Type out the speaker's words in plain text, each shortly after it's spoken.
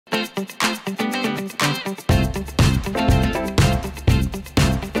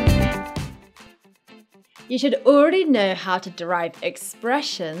You should already know how to derive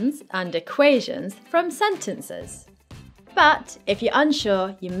expressions and equations from sentences. But if you're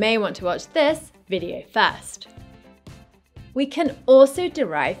unsure, you may want to watch this video first. We can also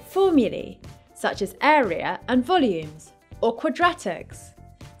derive formulae, such as area and volumes, or quadratics.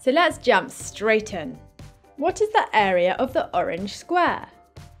 So let's jump straight in. What is the area of the orange square?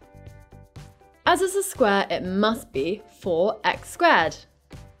 As it's a square, it must be 4x squared.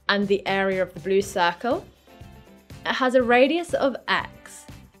 And the area of the blue circle? It has a radius of x,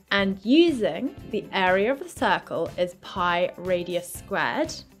 and using the area of the circle is pi radius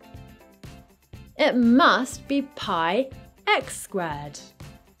squared, it must be pi x squared.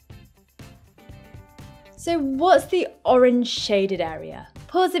 So what's the orange shaded area?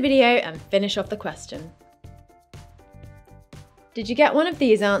 Pause the video and finish off the question. Did you get one of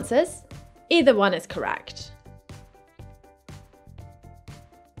these answers? Either one is correct.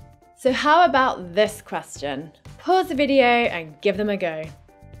 So how about this question? Pause the video and give them a go.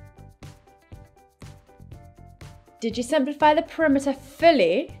 Did you simplify the perimeter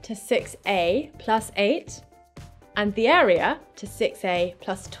fully to 6a plus 8 and the area to 6a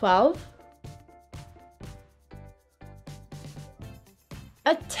plus 12?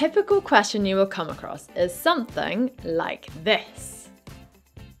 A typical question you will come across is something like this.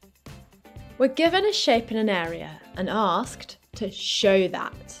 We're given a shape in an area and asked to show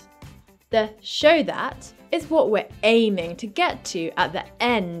that. The show that is what we're aiming to get to at the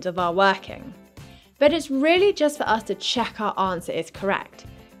end of our working. But it's really just for us to check our answer is correct,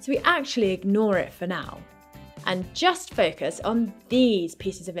 so we actually ignore it for now and just focus on these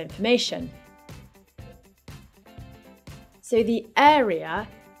pieces of information. So the area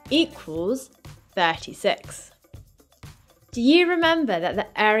equals 36. Do you remember that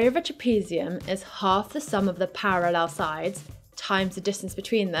the area of a trapezium is half the sum of the parallel sides times the distance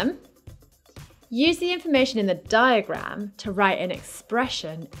between them? Use the information in the diagram to write an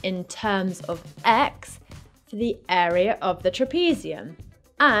expression in terms of x for the area of the trapezium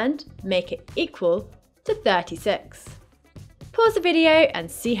and make it equal to 36. Pause the video and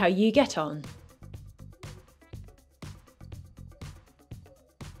see how you get on.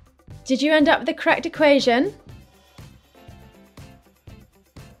 Did you end up with the correct equation?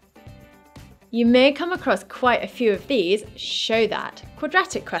 You may come across quite a few of these show that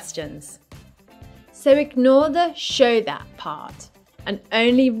quadratic questions. So ignore the show that part and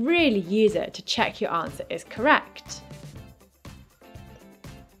only really use it to check your answer is correct.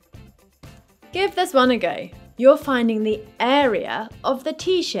 Give this one a go. You're finding the area of the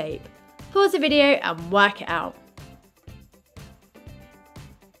T-shape. Pause the video and work it out.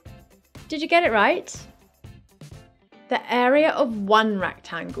 Did you get it right? The area of one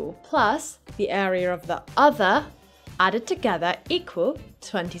rectangle plus the area of the other added together equal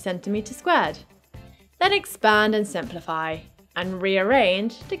 20 centimeters squared. Then expand and simplify and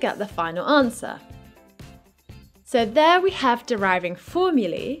rearrange to get the final answer. So there we have deriving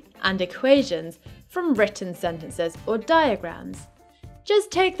formulae and equations from written sentences or diagrams.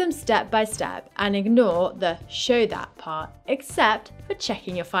 Just take them step by step and ignore the show that part, except for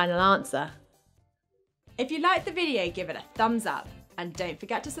checking your final answer. If you liked the video, give it a thumbs up and don't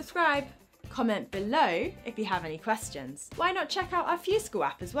forget to subscribe. Comment below if you have any questions. Why not check out our FuseSchool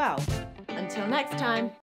app as well? Until next time.